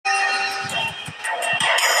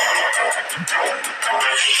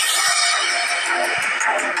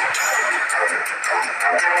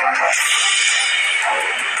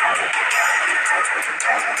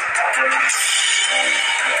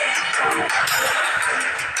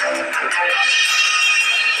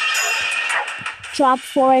Trapped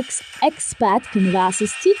Forex expert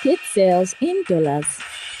converses ticket sales in dollars.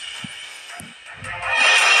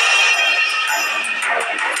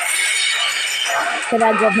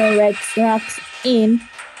 Federal government rakes in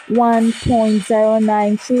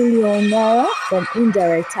 1.09 trillion naira from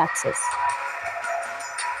indirect taxes.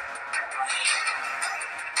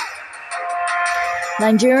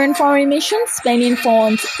 Nigerian foreign missions spending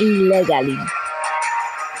funds illegally.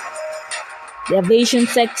 The aviation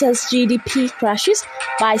sector's GDP crashes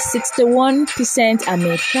by 61%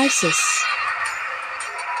 amid crisis.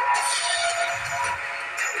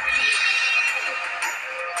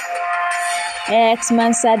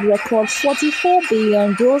 Ex-Man said record 44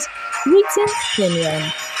 billion gross written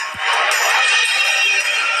premium.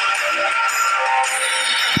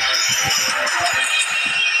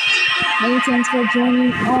 Many thanks for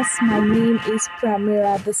joining us. My name is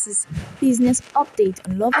Pramira. This is Business Update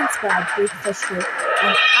on Love Inspired Breakfast Show, and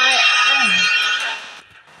I am.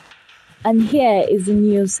 And here is the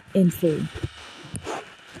news info.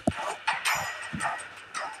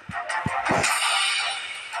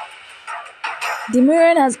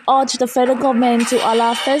 Demiran has urged the federal government to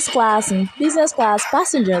allow first class and business class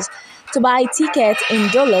passengers to buy tickets in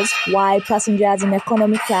dollars, while passengers in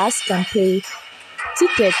economy class can pay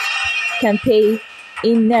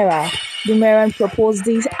in naira. Demiran proposed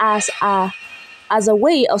this as a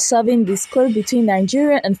way of solving the discord between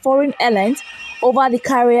Nigerian and foreign airlines over the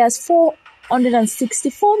carrier's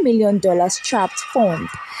 $464 million trapped fund.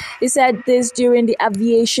 He said this during the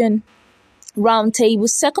Aviation Roundtable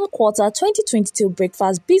second quarter 2022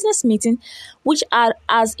 breakfast business meeting, which had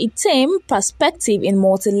as its theme perspective in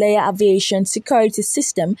multi-layer aviation security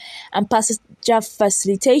system and passenger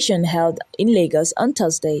facilitation, held in Lagos on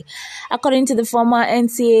Thursday. According to the former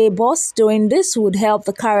NCAA boss, doing this would help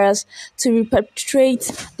the carriers to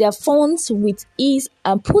repatriate their funds with ease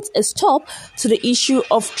and put a stop to the issue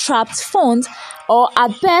of trapped funds, or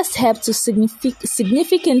at best help to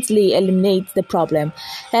significantly eliminate the problem.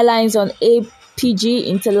 Airlines on APG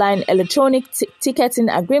Interline Electronic Ticketing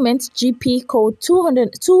Agreement GP code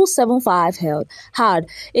 275 had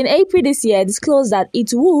in April this year disclosed that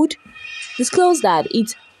it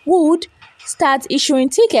would start issuing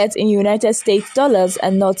tickets in United States dollars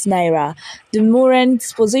and not naira.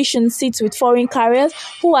 Demiran's position sits with foreign carriers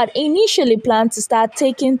who had initially planned to start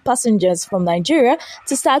taking passengers from Nigeria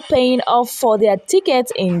to start paying off for their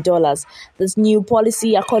tickets in dollars. This new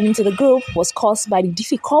policy, according to the group, was caused by the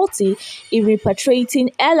difficulty in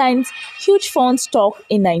repatriating airlines' huge funds stock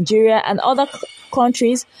in Nigeria and other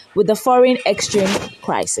countries with the foreign exchange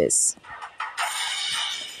crisis.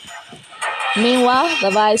 Meanwhile, the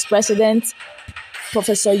Vice President,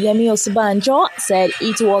 Professor Yemi Osibanjo, said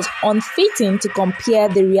it was unfitting to compare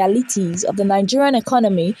the realities of the Nigerian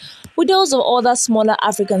economy with those of other smaller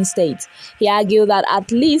African states. He argued that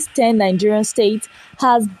at least 10 Nigerian states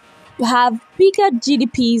have bigger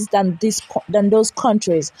GDPs than those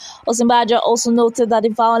countries. Osinbajo also noted that the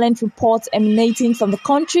violent reports emanating from the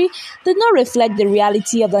country did not reflect the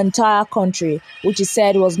reality of the entire country, which he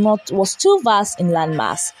said was too vast in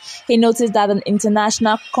landmass. He noted that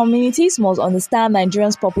international communities must understand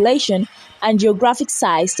Nigeria's population and geographic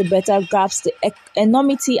size to better grasp the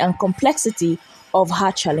enormity and complexity of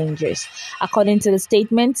her challenges. According to the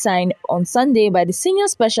statement signed on Sunday by the Senior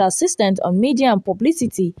Special Assistant on Media and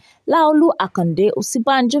Publicity, Laolu Akande,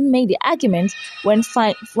 Osibanjo made the argument when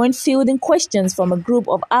fielding questions from a group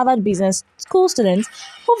of Harvard Business School students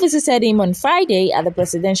who visited him on Friday at the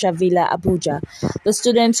Presidential Villa, Abuja. The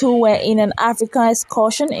students, who were in an African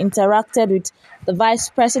excursion, interacted with the Vice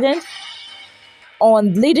President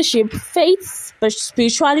on leadership, faith,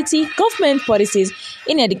 spirituality, government policies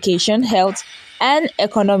in education, health, and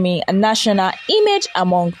economy and national image,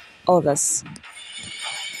 among others.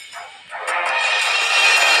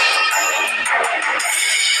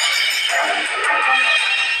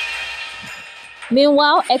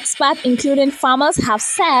 Meanwhile, experts, including farmers, have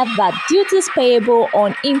said that duties payable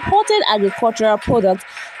on imported agricultural products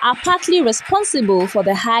are partly responsible for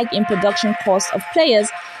the hike in production costs of players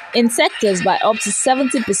in sectors by up to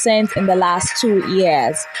 70% in the last 2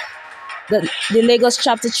 years. The Lagos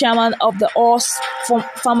chapter chairman of the Horse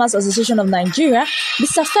Farmers Association of Nigeria,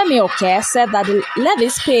 Mr. Femi Oke, said that the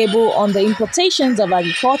levies payable on the importations of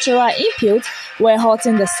agricultural inputs were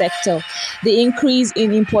hurting the sector. The increase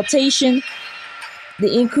in importation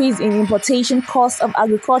cost of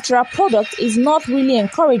agricultural products is not really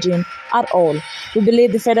encouraging at all. We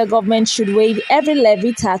believe the federal government should waive every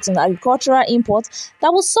levy tax on agricultural imports.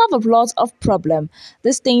 That will solve a lot of problems.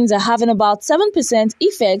 These things are having about 7%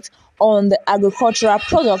 effect on the agricultural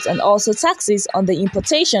products and also taxes on the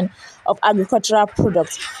importation of agricultural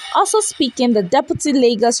products. Also speaking, the Deputy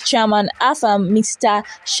Lagos Chairman AFAM, Mr.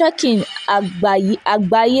 Shakin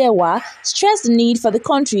Agbayewa, stressed the need for the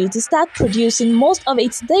country to start producing most of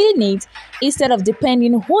its daily needs instead of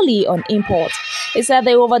depending wholly on import. He said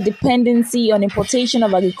the over-dependency on importation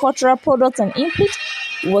of agricultural products and inputs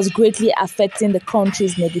was greatly affecting the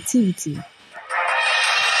country's negativity.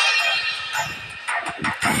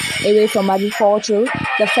 Away from agriculture,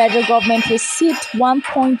 the federal government received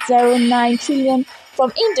 1.09 trillion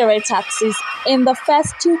from indirect taxes in the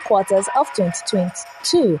first 2 quarters of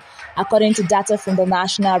 2022. According to data from the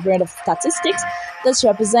National Bureau of Statistics, this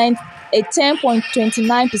represents a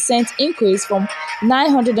 10.29% increase from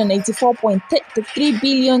 984.3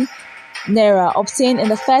 billion naira obtained in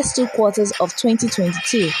the first 2 quarters of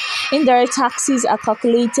 2022. Indirect taxes are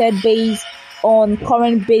calculated based on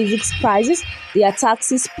current basics prices. They are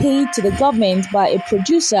taxes paid to the government by a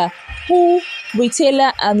producer,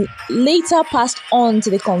 retailer, and later passed on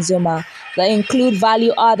to the consumer. They include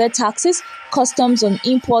value-added taxes, customs on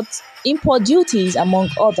import duties,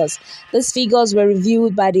 among others. These figures were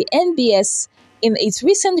reviewed by the NBS in its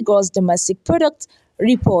recent Gross Domestic Product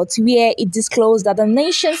report, where it disclosed that the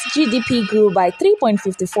nation's GDP grew by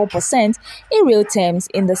 3.54% in real terms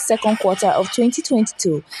in the second quarter of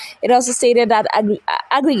 2022. It also stated that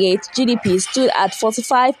aggregate GDP stood at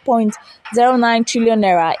 45.09 trillion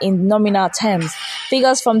naira in nominal terms.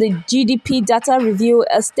 Figures from the GDP data reveal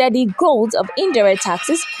a steady growth of indirect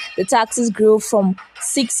taxes. The taxes grew from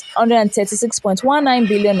 636.19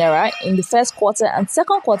 billion naira in the first quarter and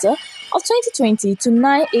second quarter of 2020 to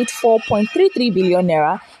 984.33 billion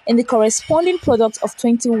naira in the corresponding product of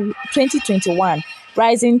 2021,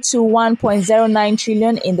 rising to 1.09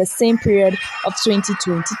 trillion in the same period of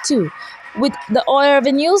 2022. With the oil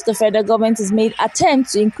revenues, the federal government has made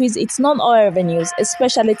attempts to increase its non-oil revenues,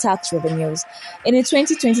 especially tax revenues. In the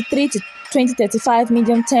 2023 to 2035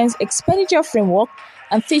 medium terms expenditure framework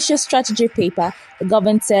and fiscal strategy paper, the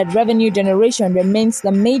government said revenue generation remains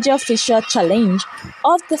the major fiscal challenge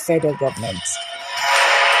of the federal government.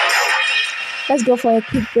 Let's go for a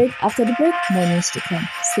quick break. After the break, more news to come.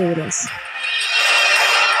 Stay with us.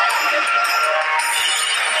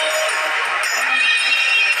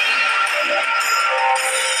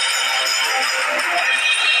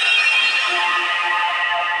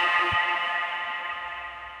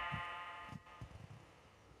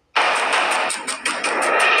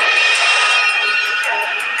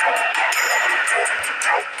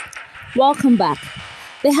 Welcome back.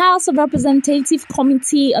 The House of Representatives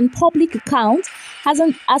Committee on Public Accounts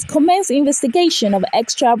has commenced investigation of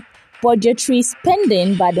extra budgetary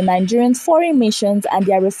spending by the Nigerian foreign missions and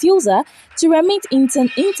their refusal to remit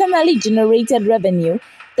internally generated revenue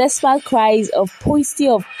despite cries of paucity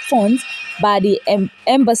of funds by the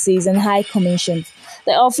embassies and high commissions.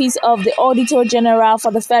 The Office of the Auditor General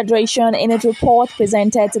for the Federation, in its report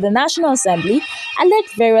presented to the National Assembly,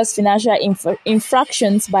 alleged various financial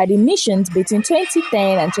infractions by the missions between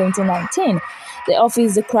 2010 and 2019. The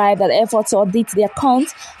office described that efforts to audit the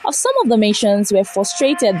accounts of some of the missions were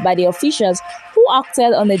frustrated by the officials who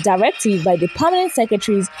acted on a directive by the permanent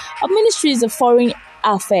secretaries of Ministries of Foreign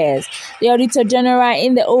Affairs. The Auditor General,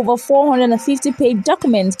 in the over 450-page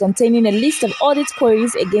document containing a list of audit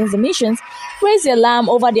queries against the missions, raised the alarm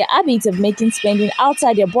over their habit of making spending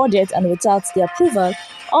outside their budget and without the approval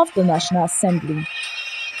of the National Assembly.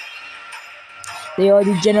 The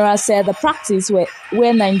Auditor General said the practice where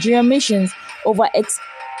Nigerian missions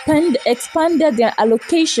expanded their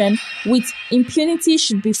allocation with impunity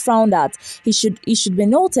should be frowned at. It should be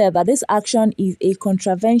noted that this action is a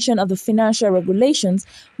contravention of the financial regulations,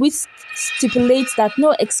 which stipulates that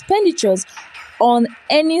no expenditures on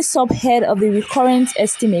any subhead of the recurrent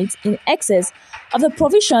estimate in excess of the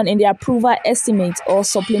provision in the approval estimate or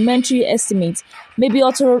supplementary estimate may be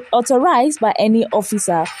authorized by any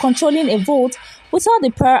officer controlling a vote without the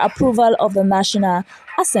prior approval of the National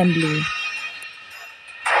Assembly.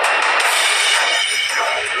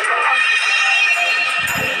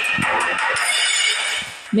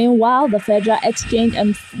 Meanwhile, the Federal Exchange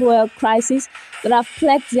and fuel crisis that have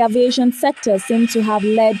plagued the aviation sector seem to have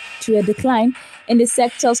led to a decline in the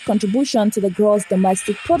sector's contribution to the gross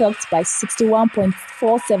domestic product by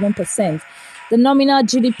 61.47%. The nominal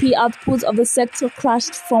GDP output of the sector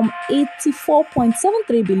crashed from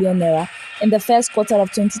 84.73 billion naira in the first quarter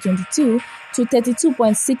of 2022 to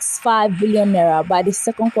 32.65 billion naira by the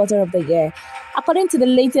second quarter of the year. According to the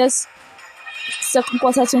latest second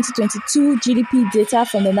quarter 2022 GDP data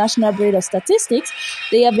from the National Bureau of Statistics,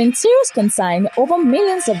 there have been serious concern over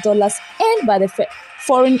millions of dollars earned by the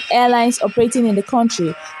foreign airlines operating in the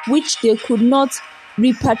country, which they could not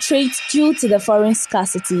repatriate due to the foreign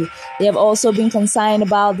scarcity. They have also been concerned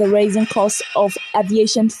about the rising cost of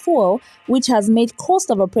aviation fuel, which has made cost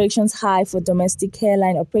of operations high for domestic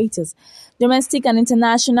airline operators. Domestic and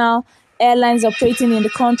international airlines operating in the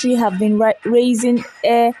country have been raising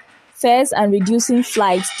air fares and reducing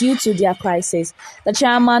flights due to their crisis. The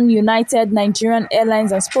chairman, United Nigerian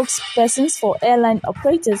Airlines, and spokespersons for airline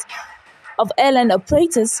operators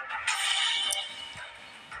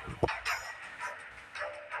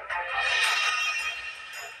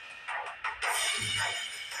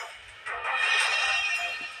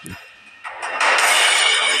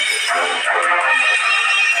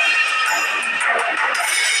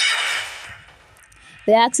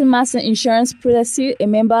the Acting Master Insurance PLC, a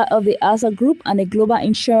member of the ASA Group and a global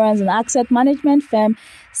insurance and asset management firm,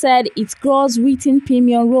 said its gross written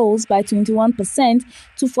premium rose by 21%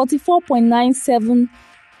 to 44.97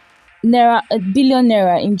 billion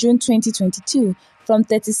naira in June 2022 from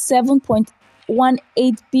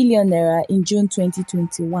 37.18 billion naira in June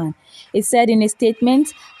 2021. It said in a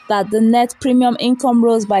statement that the net premium income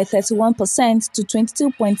rose by 31% to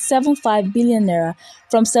 22.75 billion naira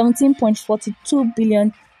from 17.42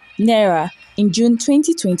 billion naira in June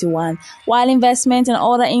 2021, while investment and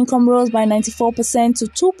other income rose by 94% to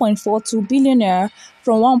 2.42 billion naira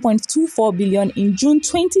from 1.24 billion in June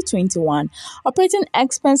 2021. Operating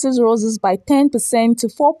expenses rose by 10% to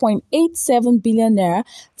 4.87 billion naira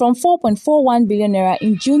from 4.41 billion naira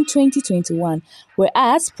in June 2021,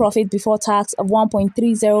 whereas profit before tax of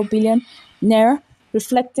 1.30 billion naira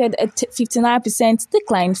reflected a 59%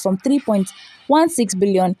 decline from 3.16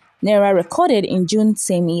 billion naira recorded in June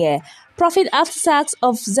same year. Profit after tax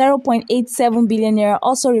of 0.87 billion naira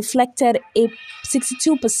also reflected a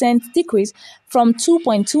 62% decrease from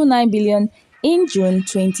 2.29 billion in June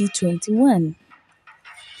 2021.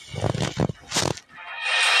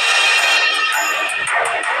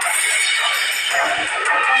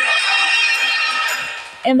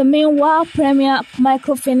 In the meanwhile, Premier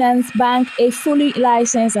Microfinance Bank, a fully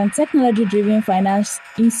licensed and technology-driven finance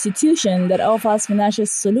institution that offers financial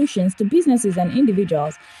solutions to businesses and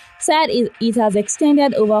individuals, said it has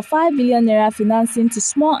extended over 5 billion naira financing to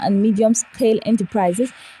small and medium-scale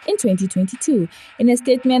enterprises in 2022. In a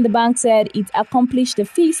statement, the bank said it accomplished the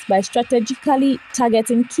feat by strategically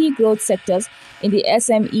targeting key growth sectors in the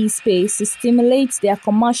SME space to stimulate their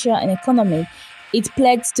commercial and economy. It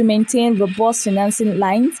pledged to maintain robust financing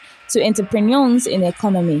lines to entrepreneurs in the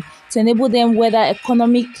economy to enable them weather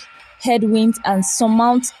economic headwinds and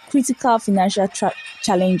surmount critical financial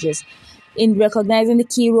challenges. In recognizing the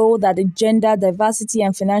key role that the gender diversity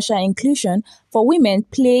and financial inclusion for women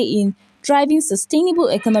play in driving sustainable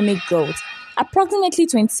economic growth, approximately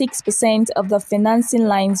 26% of the financing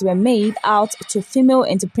lines were made out to female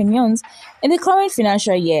entrepreneurs in the current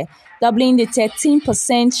financial year, doubling the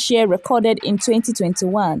 13% share recorded in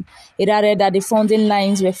 2021. It added that the funding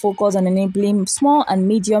lines were focused on enabling small and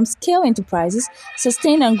medium-scale enterprises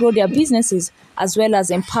sustain and grow their businesses, as well as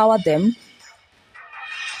empower them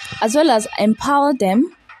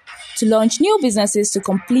to launch new businesses to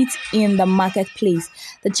compete in the marketplace.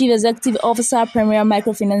 The Chief Executive Officer, Premier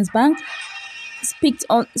Microfinance Bank,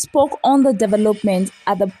 spoke on the development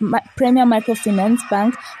at the Premier Microfinance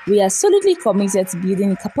Bank. We are solidly committed to building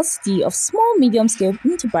the capacity of small, medium-scale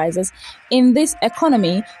enterprises in this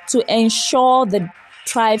economy to ensure the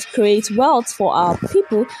thrive, create wealth for our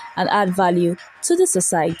people, and add value to the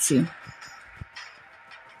society.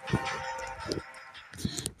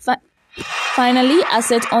 Finally,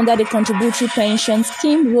 assets under the contributory pension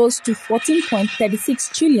scheme rose to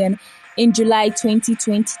 14.36 trillion in July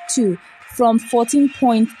 2022 from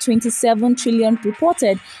 14.27 trillion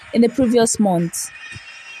reported in the previous month.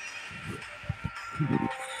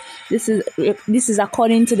 This is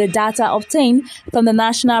according to the data obtained from the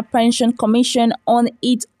National Pension Commission on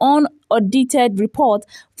its unaudited report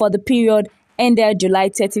for the period ended July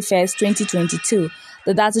 31st, 2022.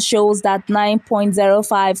 The data shows that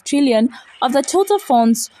 9.05 trillion of the total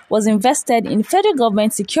funds was invested in federal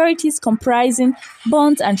government securities comprising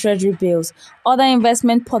bonds and treasury bills. Other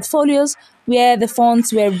investment portfolios where the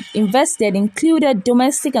funds were invested included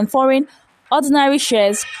domestic and foreign ordinary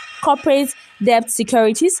shares, corporate debt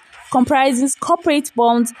securities, comprising corporate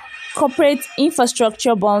bonds, corporate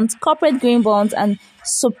infrastructure bonds, corporate green bonds, and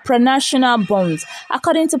supranational bonds.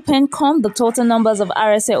 According to PENCOM, the total numbers of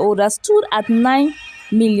RSA holders stood at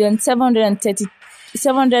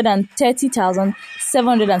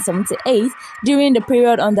 9,730,778 during the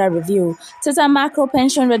period under review. Total macro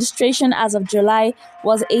pension registration as of July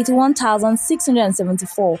was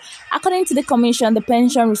 81,674. According to the Commission, the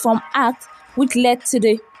Pension Reform Act which led to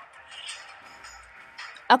the,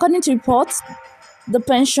 according to reports, the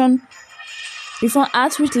Pension Reform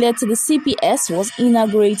Act, which led to the CPS, was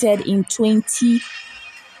inaugurated in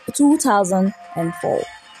 2004.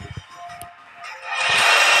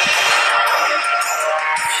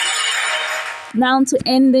 Now, to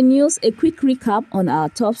end the news, a quick recap on our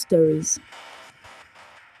top stories.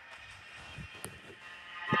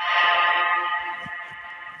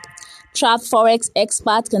 Trapped Forex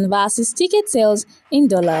expert canvasses ticket sales in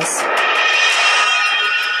dollars.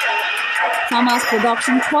 Farmers'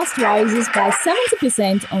 production cost rises by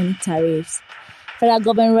 70% on tariffs. Federal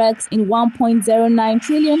government rakes in 1.09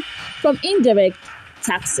 trillion from indirect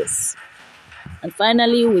taxes. And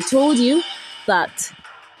finally, we told you that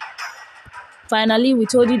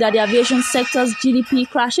the aviation sector's GDP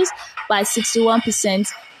crashes by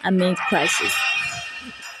 61% amid crisis.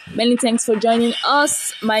 Many thanks for joining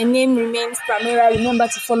us. My name remains Pramira. Remember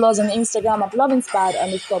to follow us on Instagram at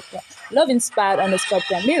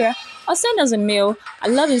loveinspired_Pramira, or send us a mail at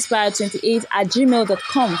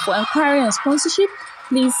loveinspired28@gmail.com. For inquiry and sponsorship,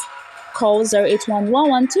 please call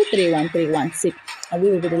 08111231316, and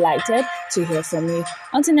we will be delighted to hear from you.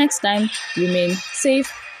 Until next time, remain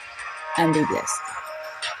safe and be blessed.